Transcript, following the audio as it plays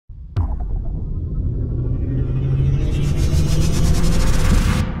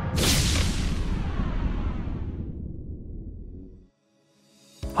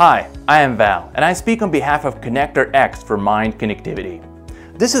Hi, I am Val, and I speak on behalf of Connector X for Mind Connectivity.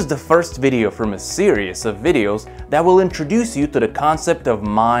 This is the first video from a series of videos that will introduce you to the concept of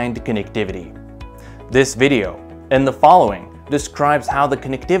mind connectivity. This video, and the following, describes how the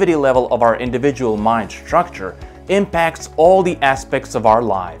connectivity level of our individual mind structure impacts all the aspects of our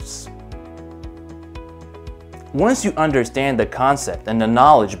lives. Once you understand the concept and the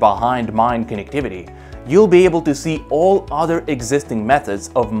knowledge behind mind connectivity, you'll be able to see all other existing methods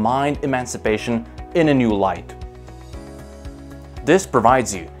of mind emancipation in a new light. This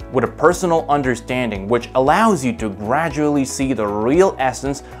provides you with a personal understanding which allows you to gradually see the real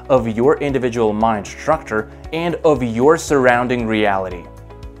essence of your individual mind structure and of your surrounding reality.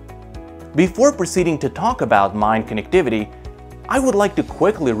 Before proceeding to talk about mind connectivity, I would like to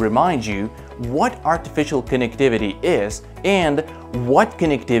quickly remind you what artificial connectivity is and what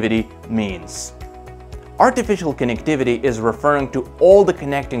connectivity means. Artificial connectivity is referring to all the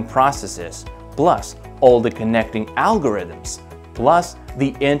connecting processes, plus all the connecting algorithms, plus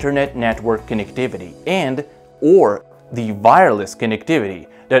the internet network connectivity and/or the wireless connectivity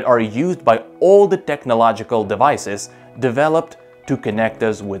that are used by all the technological devices developed to connect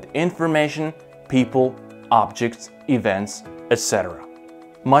us with information, people, objects, events, etc.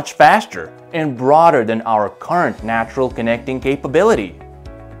 Much faster and broader than our current natural connecting capability.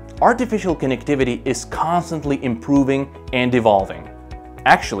 Artificial connectivity is constantly improving and evolving.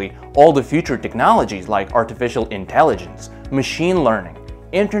 Actually, all the future technologies like artificial intelligence, machine learning,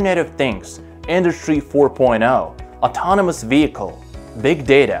 Internet of Things, Industry 4.0, autonomous vehicle, big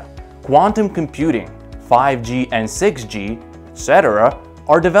data, quantum computing, 5G and 6G, etc.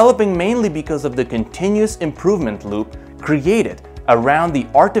 are developing mainly because of the continuous improvement loop created around the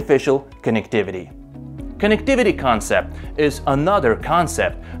artificial connectivity. Connectivity concept is another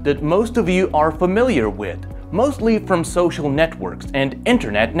concept that most of you are familiar with, mostly from social networks and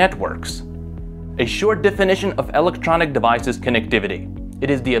internet networks. A short definition of electronic devices connectivity.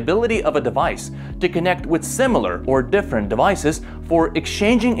 It is the ability of a device to connect with similar or different devices for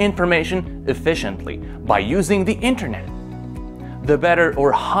exchanging information efficiently by using the internet. The better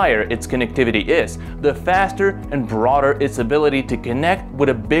or higher its connectivity is, the faster and broader its ability to connect with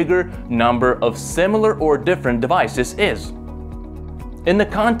a bigger number of similar or different devices is. In the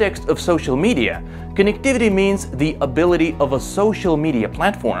context of social media, connectivity means the ability of a social media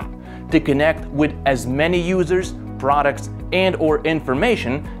platform to connect with as many users, products, and/or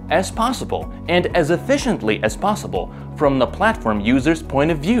information as possible and as efficiently as possible from the platform user's point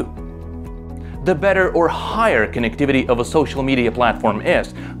of view. The better or higher connectivity of a social media platform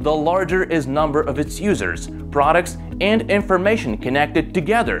is, the larger is number of its users, products, and information connected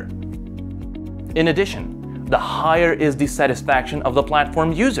together. In addition, the higher is the satisfaction of the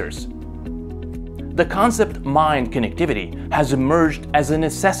platform users. The concept mind connectivity has emerged as a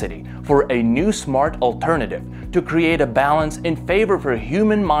necessity for a new smart alternative to create a balance in favor for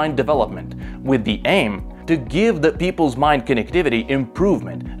human mind development, with the aim to give the people's mind connectivity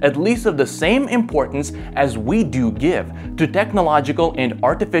improvement at least of the same importance as we do give to technological and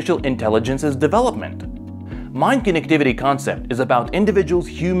artificial intelligence's development. Mind connectivity concept is about individuals'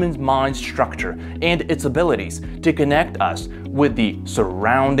 human mind structure and its abilities to connect us with the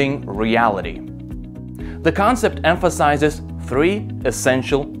surrounding reality. The concept emphasizes three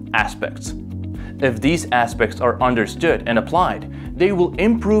essential aspects. If these aspects are understood and applied, they will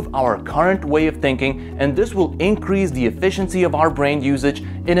improve our current way of thinking, and this will increase the efficiency of our brain usage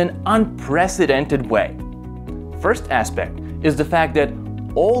in an unprecedented way. First aspect is the fact that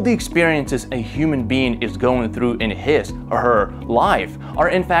all the experiences a human being is going through in his or her life are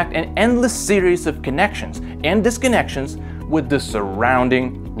in fact an endless series of connections and disconnections with the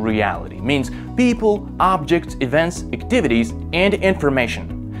surrounding reality. Means people, objects, events, activities, and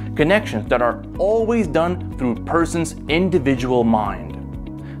information. Connections that are always done through a person's individual mind.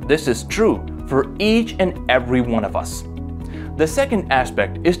 This is true for each and every one of us. The second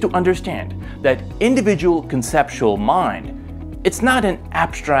aspect is to understand that individual conceptual mind, it's not an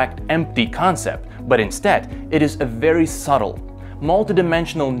abstract, empty concept, but instead it is a very subtle,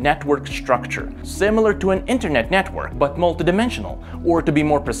 multidimensional network structure, similar to an internet network, but multidimensional, or to be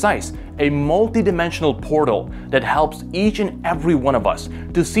more precise, a multidimensional portal that helps each and every one of us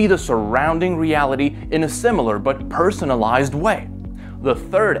to see the surrounding reality in a similar but personalized way. The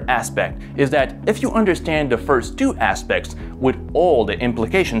third aspect is that if you understand the first two aspects with all the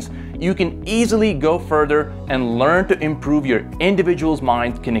implications, you can easily go further and learn to improve your individual's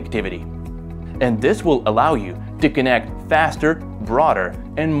mind connectivity. And this will allow you to connect faster, broader,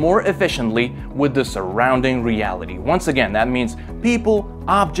 and more efficiently with the surrounding reality. Once again, that means people,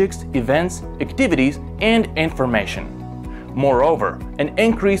 objects, events, activities, and information. Moreover, an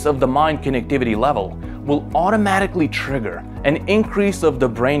increase of the mind connectivity level will automatically trigger an increase of the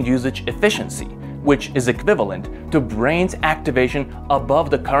brain usage efficiency, which is equivalent to brain's activation above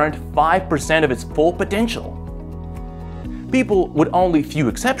the current 5% of its full potential. People, with only few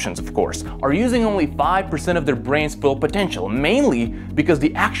exceptions of course, are using only 5% of their brain's full potential, mainly because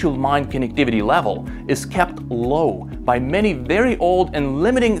the actual mind connectivity level is kept low by many very old and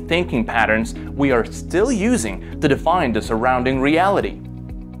limiting thinking patterns we are still using to define the surrounding reality.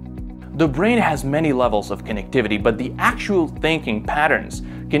 The brain has many levels of connectivity, but the actual thinking patterns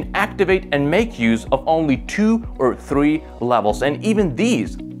can activate and make use of only 2 or 3 levels, and even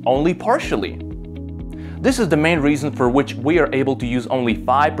these only partially. This is the main reason for which we are able to use only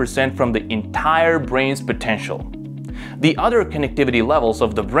 5% from the entire brain's potential. The other connectivity levels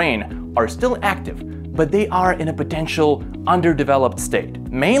of the brain are still active, but they are in a potential underdeveloped state,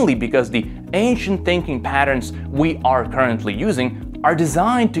 mainly because the ancient thinking patterns we are currently using are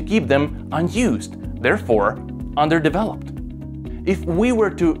designed to keep them unused, therefore underdeveloped. If we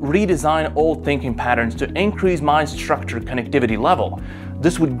were to redesign old thinking patterns to increase mind structure connectivity level,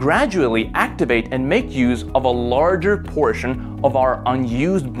 this would gradually activate and make use of a larger portion of our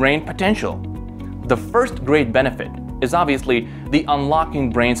unused brain potential. The first great benefit is obviously the unlocking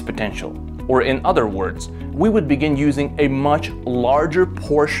brain's potential, or in other words, we would begin using a much larger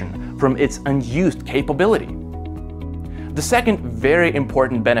portion from its unused capability. The second very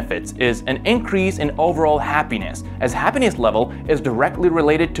important benefit is an increase in overall happiness, as happiness level is directly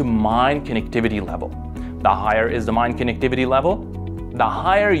related to mind connectivity level. The higher is the mind connectivity level, the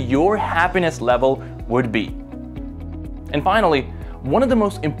higher your happiness level would be. And finally, one of the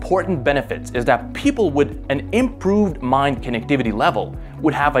most important benefits is that people with an improved mind connectivity level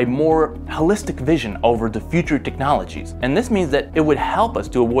would have a more holistic vision over the future technologies. And this means that it would help us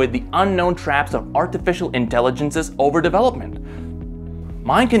to avoid the unknown traps of artificial intelligence's overdevelopment.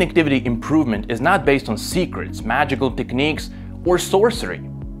 Mind connectivity improvement is not based on secrets, magical techniques, or sorcery.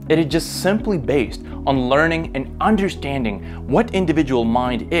 It is just simply based on learning and understanding what individual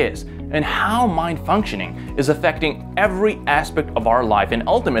mind is and how mind functioning is affecting every aspect of our life and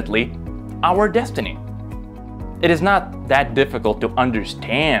ultimately our destiny. It is not that difficult to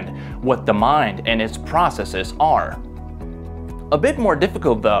understand what the mind and its processes are. A bit more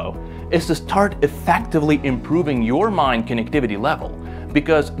difficult though is to start effectively improving your mind connectivity level,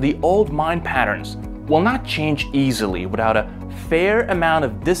 because the old mind patterns will not change easily without a fair amount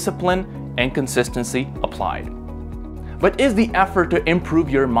of discipline and consistency applied. But is the effort to improve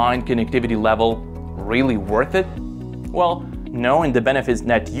your mind connectivity level really worth it? Well, knowing the benefits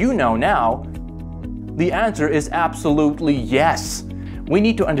that you know now, the answer is absolutely yes. We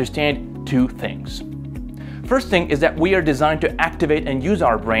need to understand 2 things. First thing is that we are designed to activate and use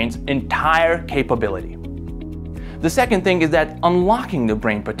our brain's entire capability. The second thing is that unlocking the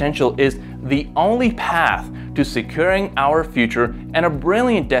brain potential is the only path to securing our future and a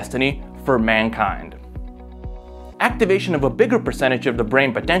brilliant destiny for mankind. Activation of a bigger percentage of the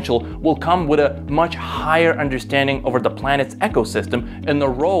brain potential will come with a much higher understanding over the planet's ecosystem and the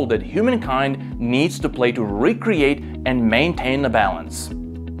role that humankind needs to play to recreate and maintain the balance.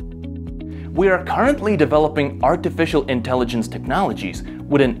 We are currently developing artificial intelligence technologies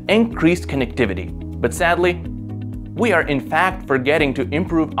with an increased connectivity, but sadly, we are in fact forgetting to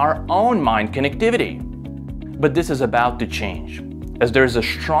improve our own mind connectivity. But this is about to change, as there is a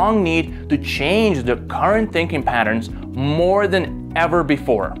strong need to change the current thinking patterns more than ever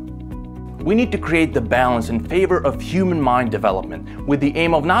before. We need to create the balance in favor of human mind development with the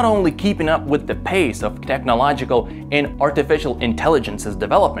aim of not only keeping up with the pace of technological and artificial intelligence's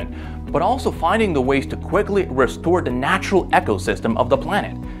development, but also finding the ways to quickly restore the natural ecosystem of the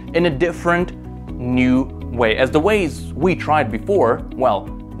planet in a different, new way, as the ways we tried before, well,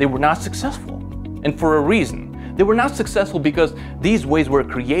 they were not successful. And for a reason. They were not successful because these ways were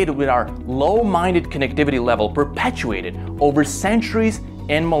created with our low-minded connectivity level perpetuated over centuries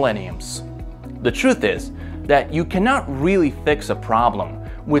and millenniums. The truth is that you cannot really fix a problem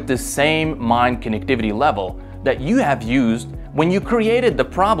with the same mind connectivity level that you have used when you created the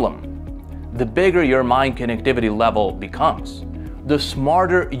problem. The bigger your mind connectivity level becomes, the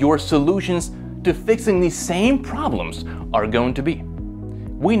smarter your solutions to fixing these same problems are going to be.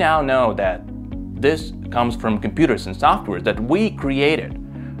 We now know that this comes from computers and software that we created.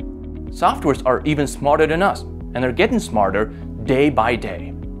 Softwares are even smarter than us, and they're getting smarter day by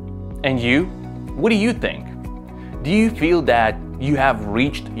day. And you? What do you think? Do you feel that you have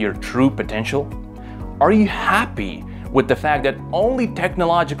reached your true potential? Are you happy with the fact that only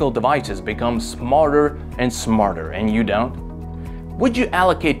technological devices become smarter and smarter and you don't? Would you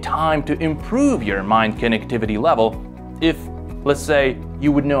allocate time to improve your mind connectivity level if, let's say,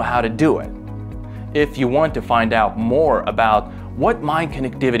 you would know how to do it. If you want to find out more about what mind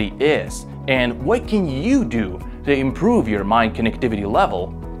connectivity is and what can you do to improve your mind connectivity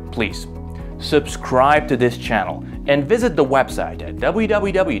level, please subscribe to this channel and visit the website at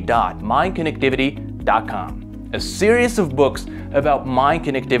www.mindconnectivity.com. A series of books about mind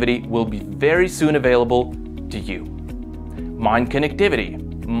connectivity will be very soon available to you. Mind connectivity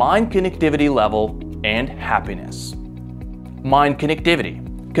level, and happiness. Mind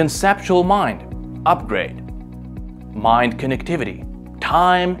connectivity, conceptual mind, upgrade. Mind connectivity,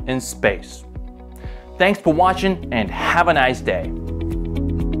 time and space. Thanks for watching and have a nice day.